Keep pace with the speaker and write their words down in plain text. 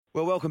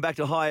Well, welcome back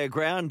to Higher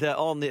Ground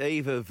on the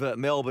eve of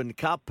Melbourne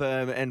Cup.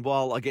 And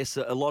while I guess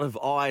a lot of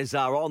eyes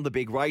are on the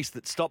big race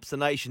that stops the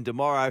nation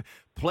tomorrow,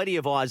 plenty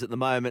of eyes at the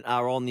moment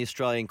are on the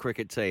Australian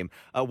cricket team.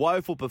 A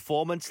woeful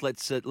performance,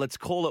 let's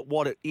call it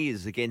what it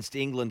is, against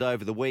England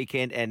over the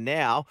weekend. And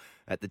now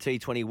at the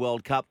T20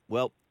 World Cup,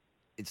 well,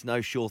 it's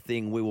no sure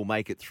thing we will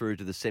make it through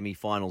to the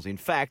semi-finals. In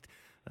fact,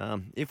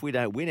 if we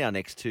don't win our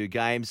next two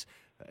games,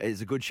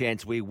 there's a good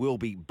chance we will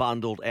be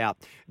bundled out.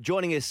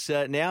 Joining us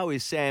now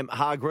is Sam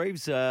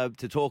Hargreaves to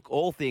talk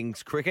all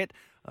things cricket.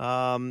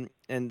 And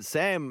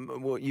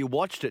Sam, well, you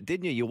watched it,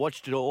 didn't you? You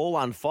watched it all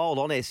unfold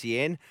on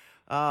SEN.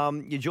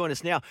 You join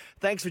us now.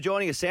 Thanks for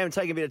joining us, Sam, and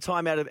taking a bit of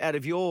time out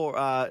of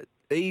your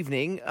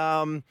evening.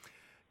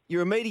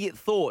 Your immediate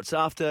thoughts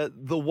after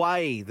the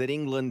way that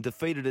England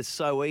defeated us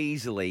so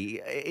easily,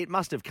 it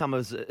must have come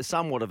as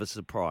somewhat of a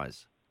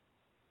surprise.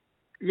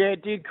 Yeah,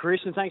 it did, Chris,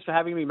 and thanks for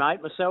having me, mate.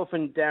 Myself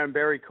and Darren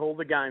Berry called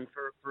the game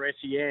for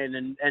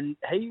SEN, and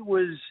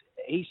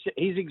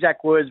his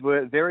exact words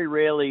were, "Very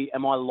rarely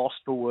am I lost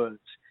for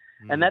words."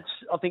 And that's,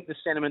 I think, the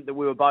sentiment that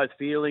we were both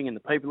feeling, and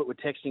the people that were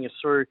texting us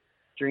through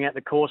during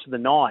the course of the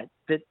night,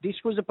 that this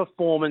was a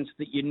performance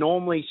that you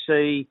normally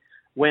see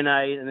when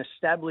an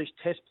established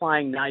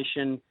test-playing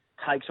nation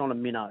takes on a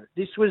minnow.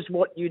 This was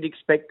what you'd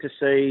expect to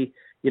see,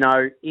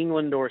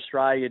 England or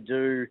Australia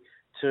do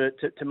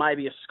to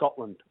maybe a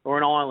Scotland or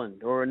an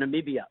Ireland or a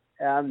Namibia.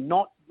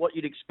 Not what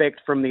you'd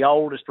expect from the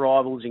oldest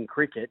rivals in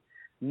cricket,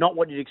 not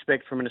what you'd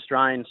expect from an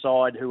Australian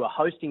side who are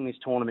hosting this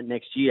tournament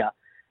next year.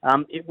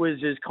 It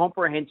was as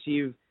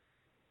comprehensive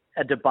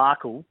a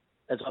debacle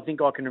as I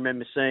think I can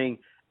remember seeing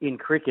in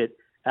cricket.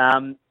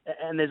 And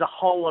there's a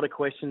whole lot of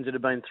questions that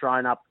have been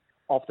thrown up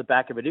off the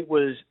back of it. It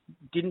was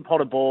didn't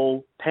pot a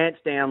ball, pants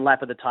down,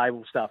 lap of the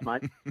table stuff,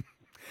 mate.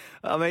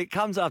 I mean, it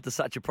comes after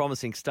such a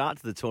promising start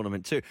to the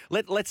tournament too.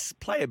 Let's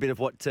play a bit of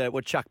what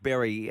Chuck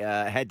Berry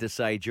had to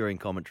say during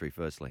commentary.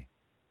 Firstly,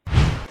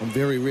 I'm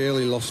very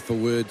rarely lost for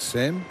words,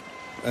 Sam,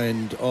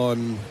 and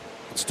I'm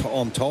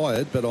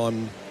tired, but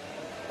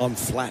I'm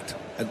flat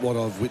at what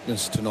I've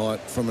witnessed tonight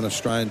from an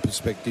Australian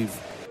perspective.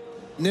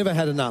 Never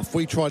had enough.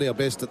 We tried our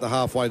best at the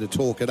halfway to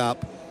talk it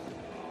up.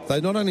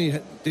 They not only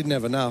didn't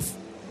have enough,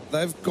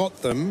 they've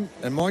got them.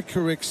 Am I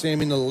correct,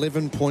 Sam? In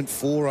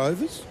 11.4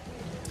 overs.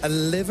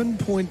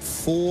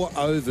 11.4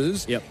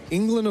 overs. Yep.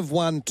 England have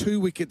won 2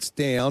 wickets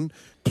down.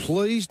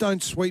 Please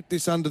don't sweep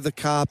this under the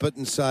carpet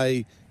and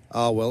say,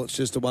 oh, well, it's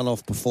just a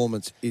one-off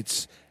performance.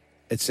 It's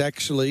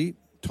actually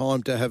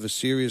time to have a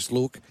serious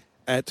look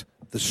at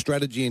the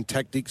strategy and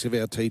tactics of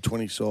our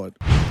T20 side.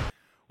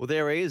 Well,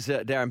 there he is,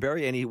 Darren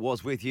Berry, and he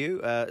was with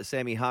you,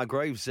 Sammy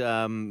Hargreaves,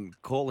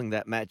 calling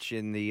that match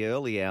in the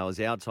early hours,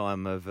 our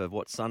time of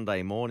what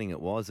Sunday morning it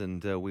was,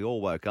 and we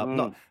all woke up.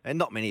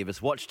 Not many of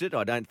us watched it,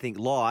 I don't think,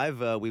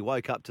 live. We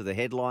woke up to the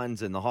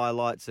headlines and the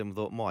highlights and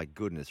thought, my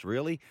goodness,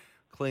 really?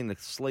 Clean the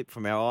sleep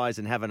from our eyes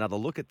and have another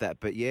look at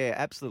that. But, yeah,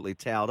 absolutely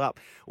towed up.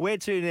 Where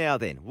to now,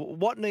 then?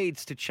 What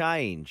needs to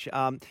change?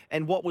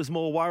 And what was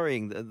more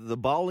worrying, the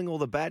bowling or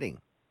the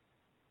batting?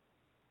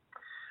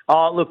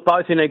 Oh, look,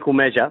 both in equal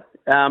measure.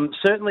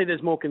 Certainly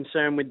there's more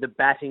concern with the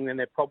batting than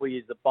there probably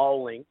is the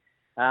bowling.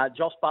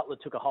 Joss Buttler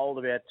took a hold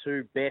of our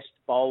two best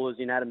bowlers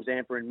in Adam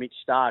Zampa and Mitch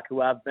Starc, who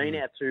have been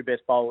our two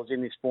best bowlers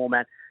in this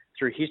format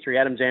through history.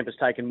 Adam Zampa's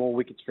taken more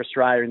wickets for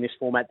Australia in this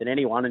format than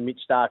anyone, and Mitch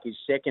Starc is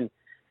second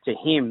to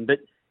him. But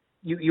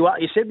you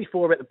said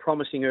before about the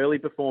promising early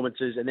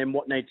performances and then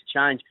what needs to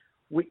change.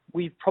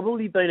 We've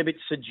probably been a bit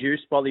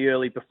seduced by the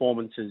early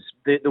performances.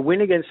 The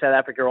win against South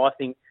Africa, I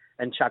think,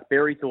 and Chuck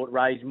Berry thought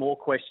raised more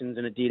questions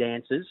than it did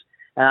answers.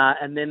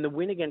 And then the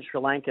win against Sri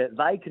Lanka,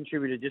 they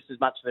contributed just as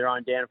much to their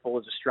own downfall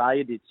as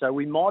Australia did. So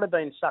we might have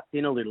been sucked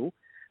in a little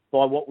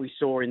by what we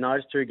saw in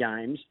those two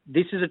games.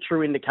 This is a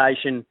true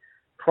indication,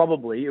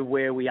 probably, of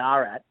where we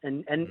are at.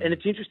 And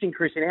it's interesting,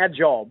 Chris, in our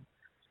job,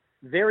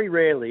 very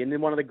rarely, and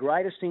then one of the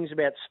greatest things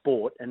about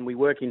sport, and we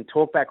work in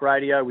talkback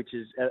radio, which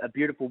is a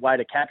beautiful way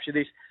to capture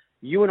this,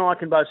 you and I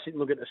can both sit and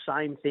look at the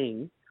same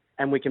thing,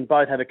 and we can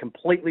both have a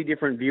completely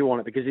different view on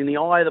it, because in the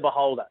eye of the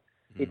beholder,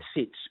 it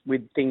sits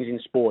with things in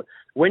sport.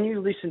 When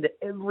you listen to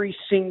every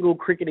single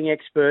cricketing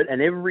expert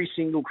and every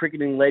single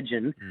cricketing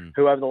legend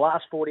who over the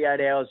last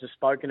 48 hours has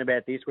spoken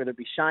about this, whether it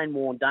be Shane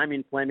Warne,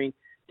 Damien Fleming,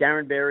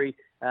 Darren Berry,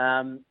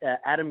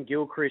 Adam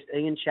Gilchrist,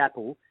 Ian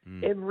Chappell,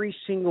 every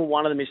single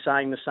one of them is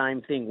saying the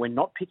same thing. We're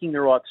not picking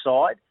the right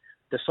side.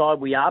 The side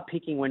we are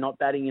picking, we're not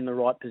batting in the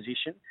right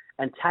position.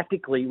 And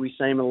tactically, we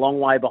seem a long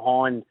way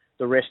behind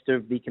the rest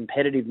of the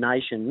competitive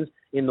nations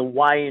in the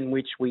way in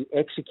which we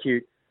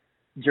execute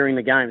during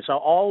the game. So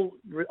I'll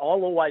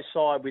always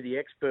side with the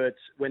experts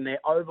when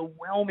they're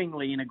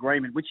overwhelmingly in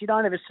agreement, which you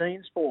don't ever see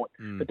in sport,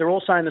 but they're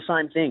all saying the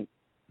same thing.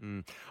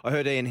 I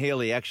heard Ian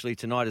Healy actually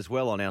tonight as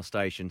well on our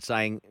station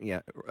saying,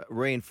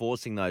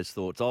 reinforcing those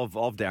thoughts of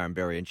Darren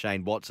Berry and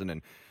Shane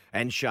Watson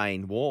and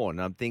Shane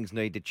Warne. Things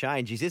need to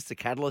change. Is this the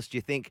catalyst,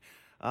 you think,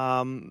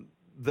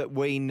 that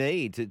we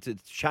need to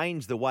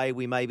change the way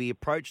we maybe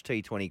approach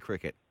T20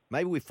 cricket?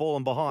 Maybe we've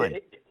fallen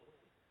behind.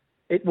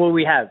 Well,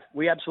 we have.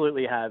 We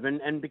absolutely have.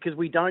 And because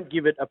we don't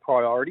give it a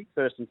priority,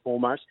 first and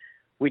foremost,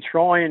 we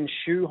try and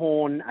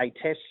shoehorn a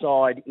test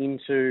side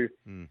into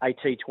a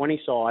T20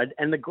 side.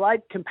 And the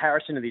great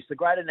comparison to this, the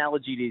great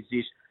analogy is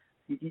this: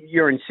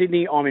 you're in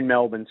Sydney, I'm in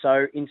Melbourne.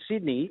 So in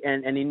Sydney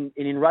and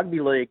in rugby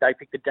league, they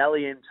pick the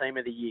Dally M Team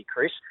of the Year,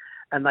 Chris,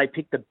 and they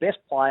pick the best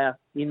player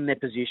in their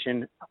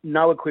position,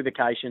 no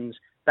equivocations.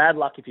 Bad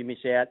luck if you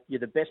miss out. You're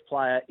the best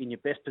player in your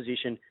best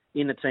position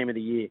in the Team of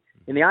the Year.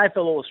 In the AFL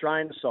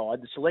All-Australian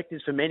side, the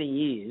selectors for many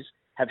years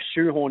have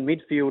shoehorned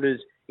midfielders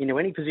into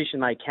any position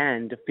they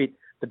can to fit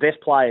the best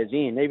players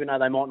in, even though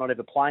they might not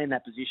ever play in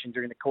that position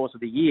during the course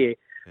of the year.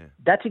 Yeah.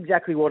 That's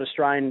exactly what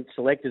Australian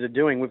selectors are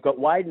doing. We've got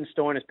Wade and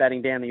Stoinis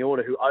batting down the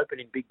order, who open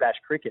in Big Bash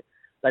cricket.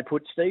 They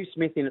put Steve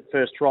Smith in at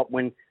first drop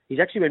when he's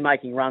actually been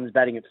making runs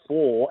batting at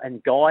 4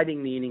 and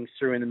guiding the innings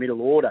through in the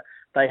middle order.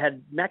 They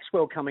had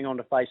Maxwell coming on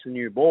to face the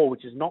new ball,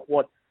 which is not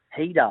what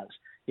he does.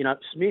 You know,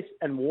 Smith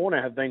and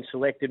Warner have been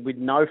selected with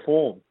no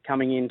form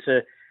coming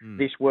into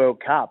this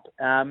World Cup.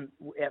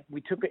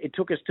 It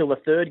took us till the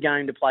third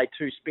game to play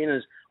 2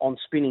 spinners on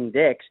spinning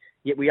decks,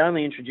 yet we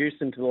only introduced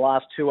them to the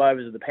last 2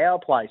 overs of the power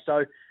play.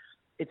 So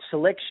it's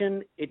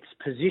selection, it's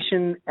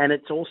position, and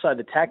it's also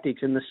the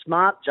tactics. And the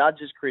smart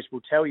judges, Chris,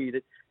 will tell you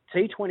that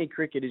T20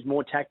 cricket is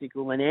more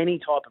tactical than any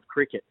type of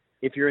cricket.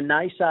 If you're a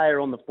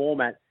naysayer on the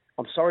format,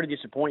 I'm sorry to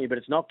disappoint you, but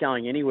it's not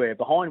going anywhere.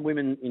 Behind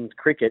women in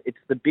cricket, it's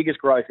the biggest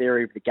growth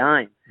area of the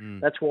game.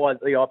 That's why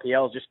the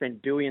IPL has just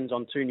spent billions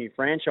on 2 new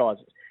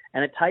franchises.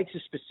 And it takes a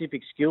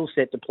specific skill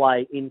set to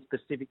play in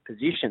specific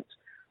positions,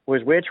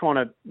 whereas we're trying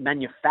to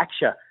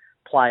manufacture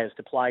players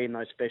to play in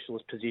those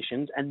specialist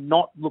positions and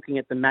not looking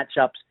at the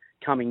matchups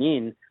coming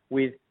in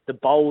with the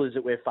bowlers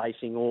that we're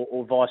facing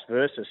or vice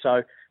versa.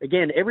 So,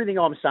 again, everything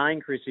I'm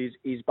saying, Chris,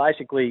 is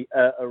basically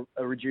a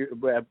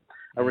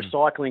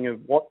recycling of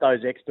what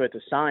those experts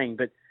are saying,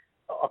 but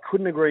I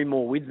couldn't agree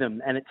more with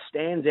them, and it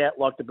stands out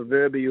like the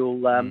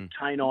proverbial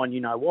canine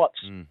you-know-whats.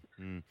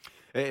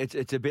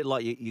 It's a bit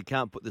like you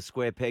can't put the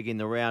square peg in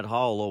the round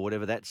hole, or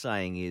whatever that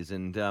saying is.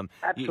 And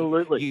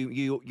absolutely,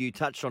 you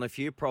touched on a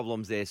few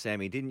problems there,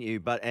 Sammy, didn't you?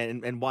 But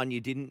and one you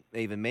didn't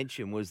even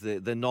mention was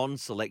the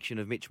non-selection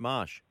of Mitch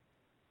Marsh.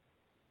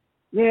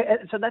 Yeah,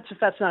 so that's a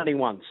fascinating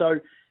one.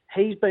 So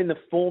he's been the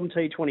form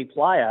T20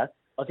 player.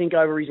 I think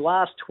over his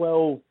last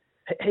 12,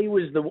 he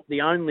was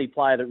the only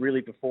player that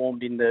really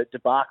performed in the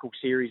debacle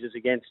series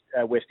against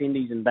West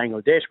Indies and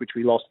Bangladesh, which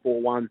we lost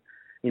 4-1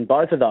 in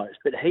both of those.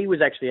 But he was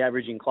actually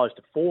averaging close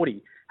to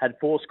 40, had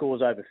 4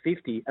 scores over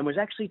 50, and was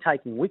actually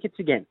taking wickets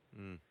again.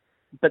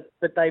 But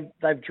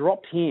they've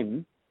dropped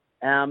him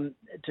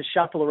to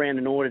shuffle around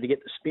in order to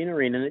get the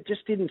spinner in, and it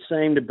just didn't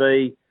seem to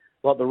be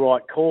like the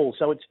right call.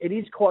 So it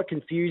is quite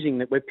confusing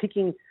that we're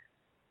picking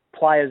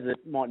players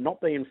that might not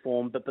be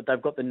informed, but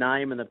they've got the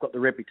name and they've got the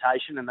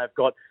reputation and they've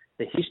got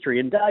the history.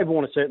 And Dave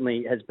Warner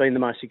certainly has been the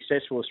most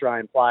successful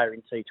Australian player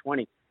in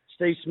T20.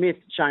 Steve Smith,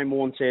 Shane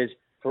Warne says,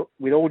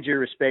 with all due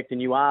respect,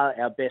 and you are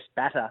our best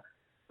batter,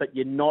 but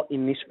you're not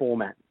in this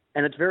format.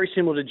 And it's very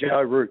similar to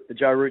Joe Root, the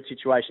Joe Root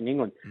situation in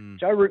England.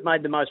 Joe Root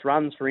made the most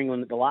runs for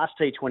England at the last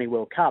T20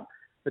 World Cup,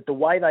 but the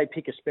way they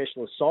pick a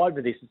specialist side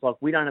for this is like,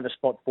 we don't have a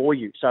spot for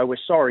you. So we're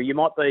sorry, you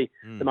might be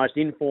the most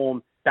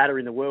informed batter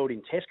in the world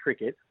in Test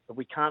cricket, but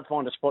we can't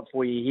find a spot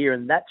for you here.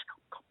 And that's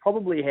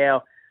probably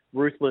how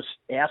ruthless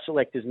our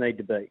selectors need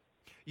to be.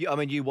 I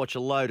mean, you watch a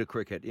load of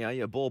cricket,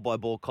 your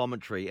ball-by-ball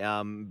commentary,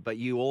 but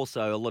you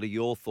also, a lot of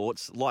your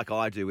thoughts, like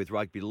I do with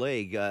rugby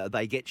league,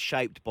 they get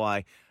shaped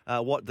by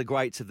what the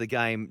greats of the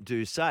game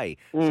do say.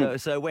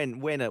 So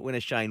when a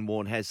Shane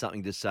Warne has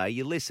something to say,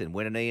 you listen.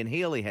 When an Ian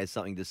Healy has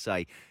something to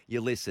say,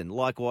 you listen.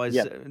 Likewise,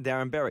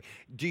 Darren Berry.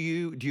 Do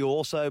you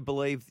also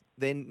believe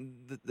then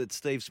that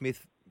Steve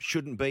Smith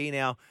shouldn't be in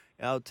our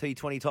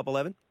T20 top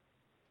 11?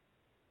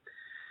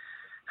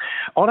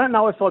 I don't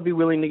know if I'd be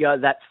willing to go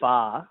that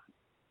far.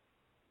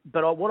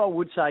 But what I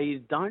would say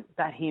is don't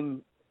bat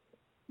him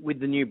with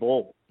the new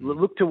ball.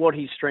 Look to what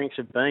his strengths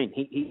have been.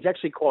 He's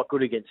actually quite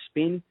good against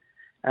spin.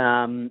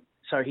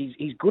 So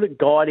he's good at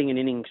guiding an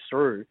innings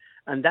through.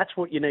 And that's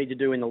what you need to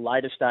do in the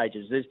later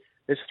stages.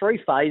 There's 3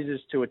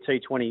 phases to a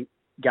T20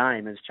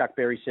 game, as Chuck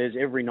Berry says,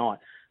 every night.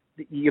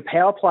 Your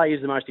power play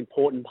is the most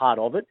important part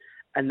of it.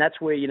 And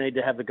that's where you need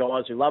to have the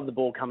guys who love the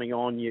ball coming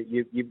on.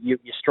 Your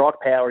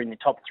strike power in the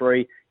top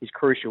 3 is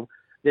crucial.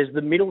 There's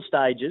the middle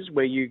stages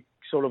where you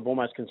sort of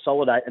almost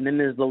consolidate, and then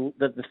there's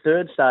the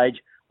third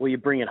stage where you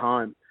bring it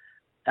home.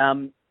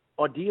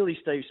 Ideally,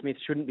 Steve Smith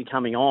shouldn't be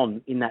coming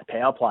on in that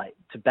power play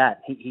to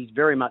bat. He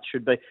very much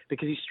should be,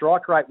 because his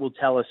strike rate will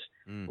tell us,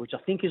 which I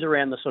think is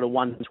around the sort of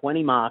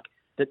 120 mark,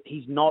 that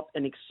he's not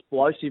an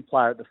explosive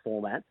player at the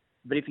format.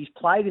 But if he's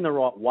played in the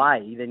right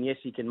way, then yes,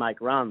 he can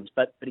make runs.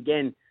 But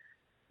again,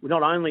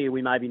 not only are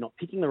we maybe not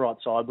picking the right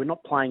side, we're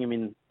not playing him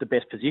in the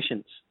best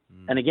positions.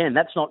 And again,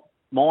 that's not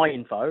my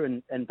info,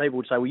 and people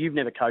would say, well, you've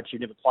never coached,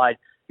 you've never played,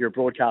 you're a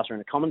broadcaster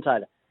and a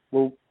commentator.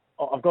 Well,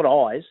 I've got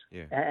eyes,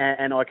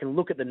 and I can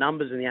look at the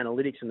numbers and the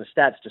analytics and the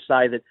stats to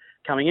say that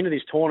coming into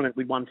this tournament,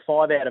 we'd won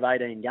 5 out of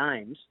 18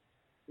 games,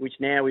 which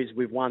now is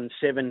we've won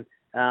 7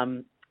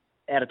 out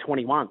of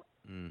 21.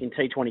 in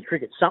T20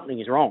 cricket. Something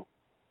is wrong.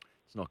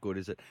 It's not good,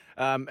 is it?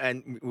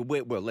 And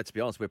let's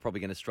be honest, we're probably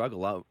going to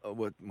struggle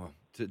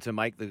to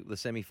make the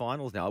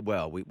semi-finals now.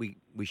 Well, we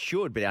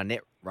should, but our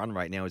net run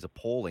rate now is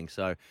appalling.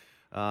 So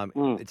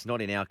it's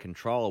not in our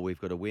control.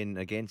 We've got to win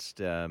against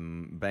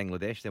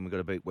Bangladesh, then we've got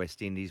to beat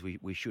West Indies.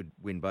 We should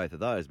win both of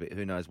those, but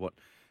who knows what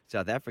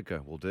South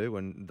Africa will do,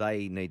 and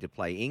they need to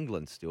play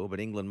England still. But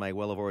England may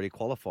well have already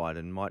qualified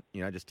and might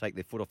just take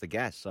their foot off the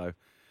gas. So.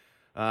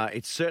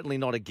 It's certainly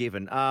not a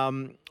given.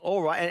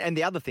 All right, and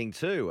the other thing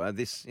too, I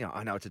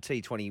know it's a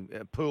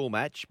T20 pool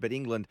match, but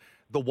England,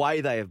 the way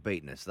they have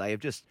beaten us, they have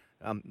just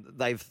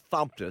they've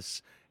thumped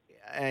us,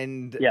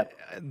 and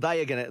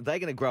they're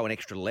gonna grow an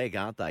extra leg,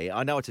 aren't they?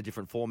 I know it's a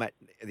different format,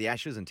 the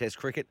Ashes and Test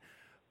cricket,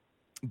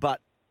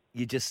 but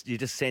you just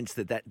sense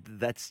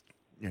that's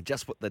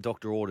just what the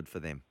doctor ordered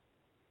for them.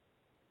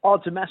 Oh,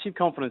 it's a massive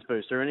confidence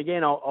booster, and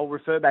again, I'll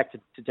refer back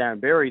to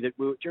Darren Berry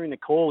that during the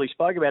call he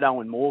spoke about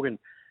Owen Morgan.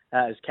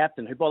 As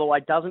captain, who, by the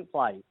way, doesn't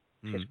play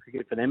Test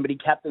cricket for them, but he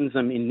captains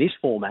them in this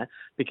format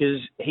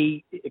because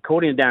he,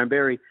 according to Darren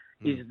Berry,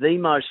 is the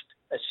most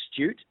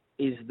astute,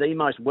 is the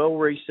most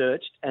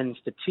well-researched and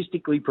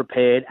statistically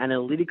prepared,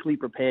 analytically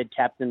prepared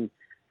captain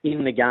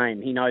in the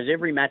game. He knows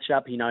every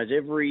matchup. He knows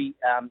every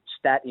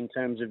stat in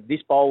terms of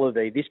this bowler,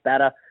 this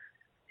batter.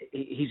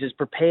 He's as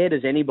prepared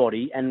as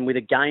anybody and with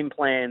a game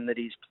plan that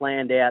is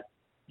planned out,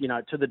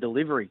 to the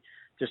delivery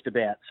just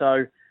about.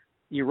 So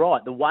you're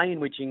right. The way in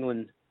which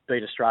England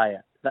beat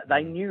Australia.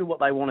 They knew what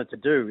they wanted to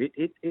do.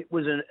 It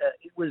was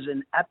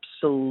an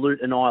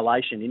absolute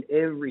annihilation in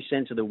every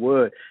sense of the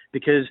word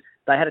because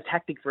they had a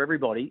tactic for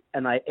everybody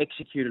and they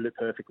executed it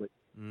perfectly.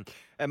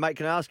 And mate,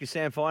 can I ask you,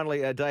 Sam,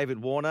 finally,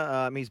 David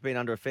Warner, he's been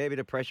under a fair bit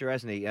of pressure,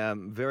 hasn't he?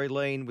 Very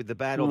lean with the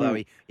bat,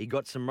 although he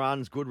got some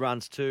runs, good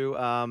runs too,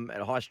 at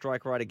a high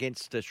strike rate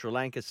against Sri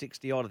Lanka,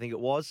 60-odd, I think it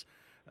was.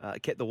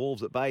 Kept the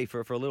Wolves at bay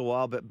for a little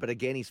while, but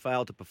again, he's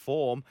failed to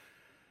perform.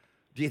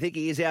 Do you think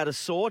he is out of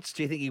sorts?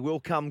 Do you think he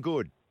will come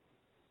good?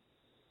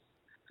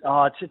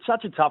 Oh, it's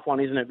such a tough one,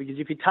 isn't it? Because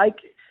if you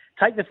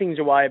take the things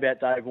away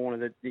about Dave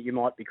Warner that you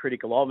might be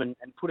critical of and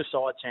put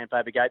aside Sam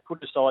Papergate,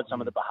 put aside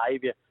some of the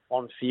behaviour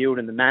on field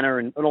and the manner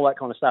and all that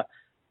kind of stuff,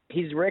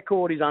 his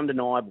record is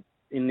undeniable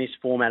in this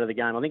format of the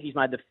game. I think he's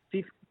made the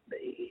fifth,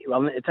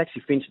 well, it's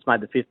actually Finch that's made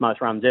the fifth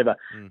most runs ever,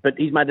 but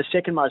he's made the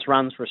second most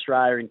runs for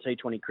Australia in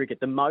T20 cricket,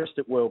 the most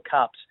at World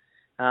Cups.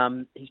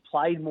 He's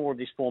played more of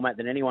this format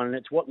than anyone, and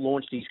it's what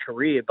launched his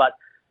career. But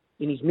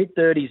in his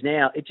mid-30s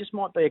now, it just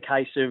might be a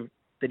case of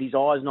that his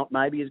eye's not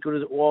maybe as good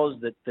as it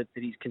was, that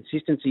his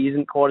consistency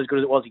isn't quite as good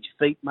as it was, his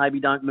feet maybe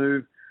don't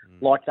move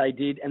like they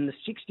did. And the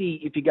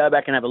 60, if you go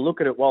back and have a look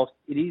at it, whilst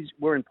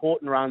were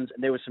important runs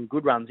and there were some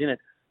good runs in it,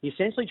 he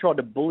essentially tried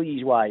to bully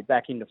his way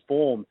back into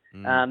form.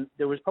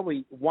 There was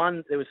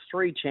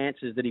three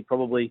chances that he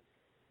probably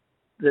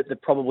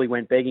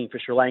went begging for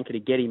Sri Lanka to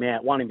get him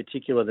out. One in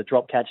particular, the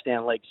drop catch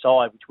down leg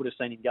side, which would have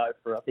seen him go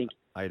for, I think,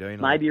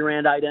 18, maybe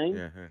around 18.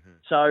 Yeah.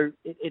 So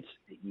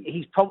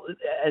he's probably,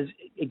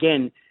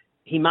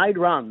 he made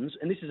runs,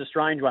 and this is a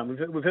strange one.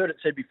 We've heard it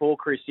said before,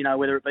 Chris,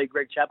 whether it be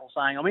Greg Chappell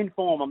saying, I'm in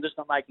form, I'm just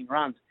not making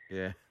runs.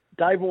 Yeah.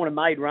 Dave Warner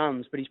made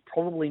runs, but he's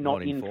probably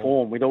not in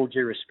form, with all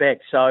due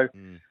respect. So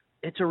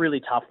it's a really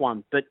tough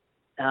one. But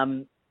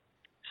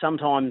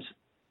sometimes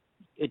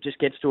it just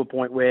gets to a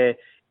point where,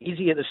 is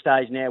he at the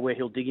stage now where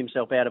he'll dig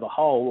himself out of a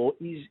hole, or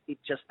is it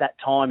just that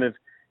time of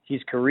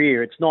his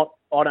career? It's not.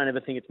 I don't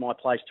ever think it's my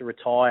place to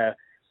retire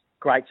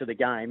greats of the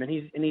game,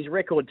 and his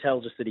record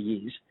tells us that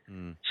he is.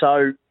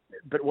 So,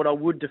 but what I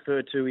would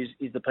defer to is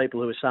the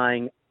people who are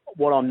saying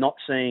what I'm not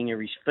seeing are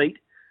his feet,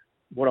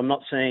 what I'm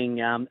not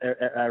seeing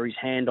are his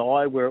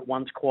hand-eye where it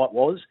once quite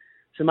was.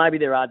 So maybe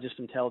there are just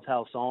some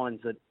telltale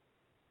signs that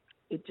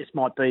it just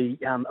might be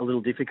a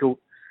little difficult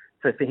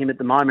for him at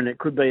the moment. It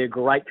could be a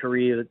great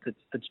career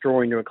that's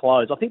drawing to a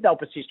close. I think they'll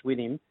persist with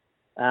him,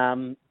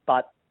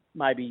 but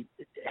maybe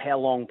how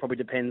long probably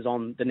depends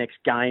on the next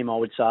game, I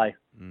would say.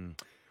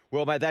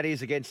 Well, mate, that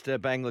is against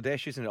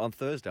Bangladesh, isn't it? On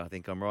Thursday, I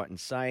think I'm right in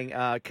saying.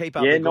 Keep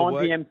up the good 9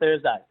 work. p.m.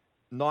 Thursday.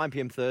 9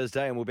 p.m.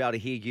 Thursday, and we'll be able to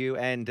hear you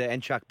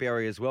and Chuck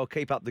Berry as well.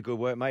 Keep up the good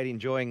work, mate.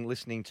 Enjoying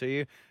listening to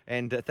you,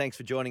 and thanks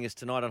for joining us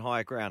tonight on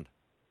Higher Ground.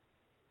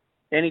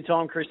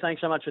 Anytime, Chris. Thanks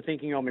so much for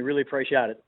thinking of me. Really appreciate it.